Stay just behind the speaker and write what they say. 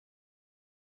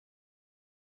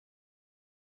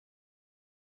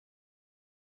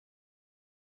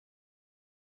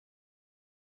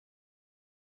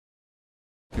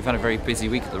We've had a very busy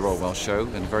week at the Royal Welsh Show,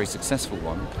 and a very successful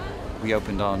one. We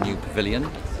opened our new pavilion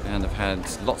and have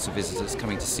had lots of visitors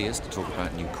coming to see us to talk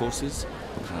about new courses,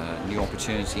 new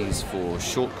opportunities for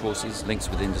short courses, links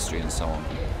with industry and so on.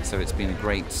 So it's been a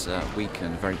great week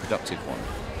and a very productive one.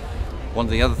 One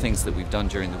of the other things that we've done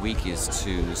during the week is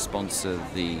to sponsor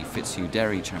the Fitzhugh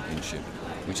Dairy Championship,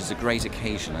 which is a great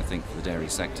occasion, I think, for the dairy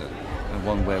sector, and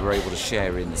one where we're able to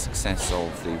share in the success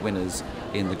of the winners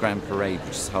in the Grand Parade,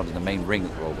 which is held in the main ring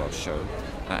at the Royal Welsh Show,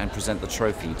 and present the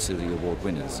trophy to the award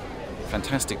winners.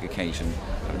 Fantastic occasion,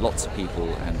 lots of people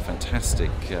and fantastic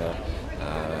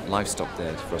livestock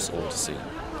there for us all to see.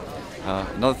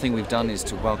 Another thing we've done is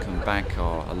to welcome back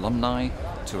our alumni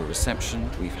to a reception.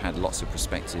 We've had lots of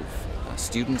prospective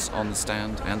students on the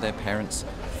stand and their parents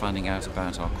finding out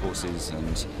about our courses,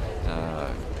 and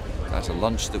at a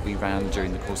lunch that we ran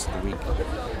during the course of the week.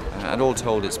 And all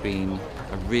told, it's been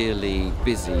a really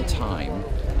busy time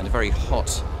and a very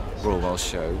hot Royal Welsh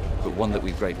Show, but one that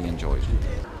we've greatly enjoyed.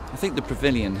 I think the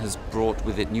pavilion has brought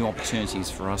with it new opportunities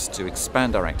for us to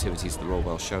expand our activities at the Royal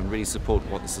Welsh Show and really support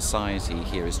what the society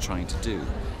here is trying to do,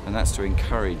 and that's to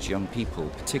encourage young people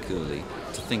particularly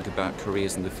to think about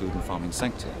careers in the food and farming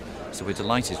sector. So we're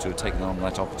delighted to have taken on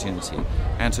that opportunity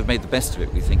and to have made the best of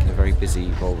it, we think, in a very busy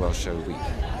Royal Welsh Show week.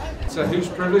 It's a huge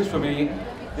privilege for me,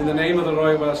 in the name of the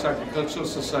Royal Welsh Agricultural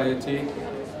Society,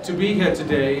 to be here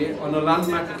today on a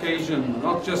landmark occasion,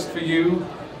 not just for you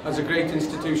as a great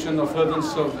institution of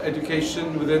furtherance of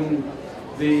education within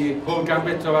the whole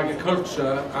gambit of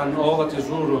agriculture and all that is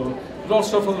rural, but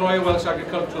also for the Royal Welsh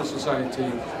Agricultural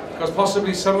Society, because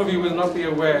possibly some of you will not be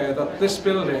aware that this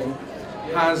building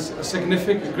has a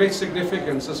great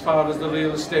significance as far as the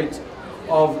real estate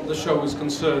of the show is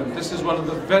concerned. This is one of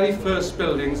the very first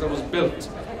buildings that was built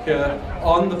here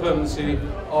on the permanency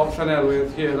of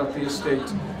Llanelwydd here at the estate,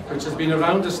 which has been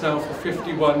around us now for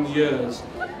 51 years.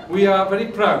 We are very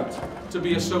proud to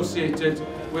be associated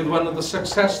with one of the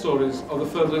success stories of the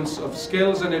furtherance of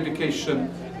skills and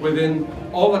education within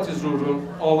all that is rural,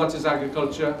 all that is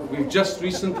agriculture. We've just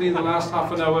recently, in the last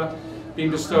half an hour, been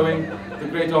bestowing the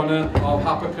great honour of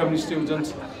Harper Company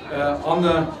student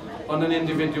on an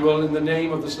individual in the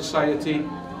name of the society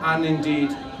and indeed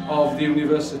of the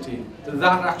university.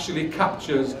 That actually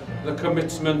captures the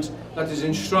commitment that is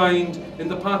enshrined in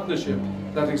the partnership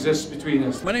that exists between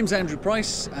us. My name's Andrew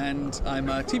Price and I'm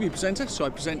a TV presenter, so I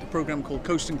present a programme called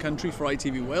Coast and Country for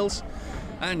ITV Wales,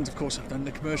 and of course I've done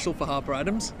the commercial for Harper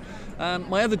Adams.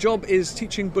 My other job is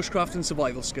teaching bushcraft and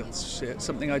survival skills. It's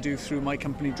something I do through my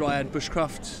company Dryad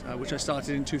Bushcraft, which I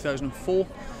started in 2004.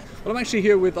 Well, I'm actually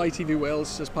here with ITV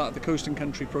Wales as part of the Coast and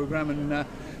Country programme, and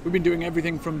we've been doing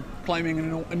everything from climbing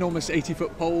enormous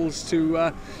 80-foot poles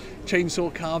to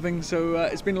chainsaw carving, so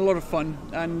it's been a lot of fun,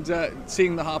 and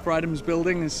seeing the Harper Adams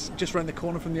building is just around the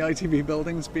corner from the ITV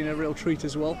building. It's been a real treat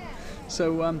as well.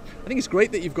 So I think it's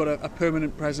great that you've got a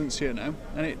permanent presence here now,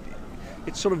 and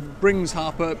it sort of brings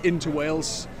Harper into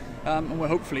Wales, and we're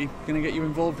hopefully going to get you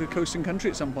involved with Coast and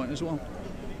Country at some point as well.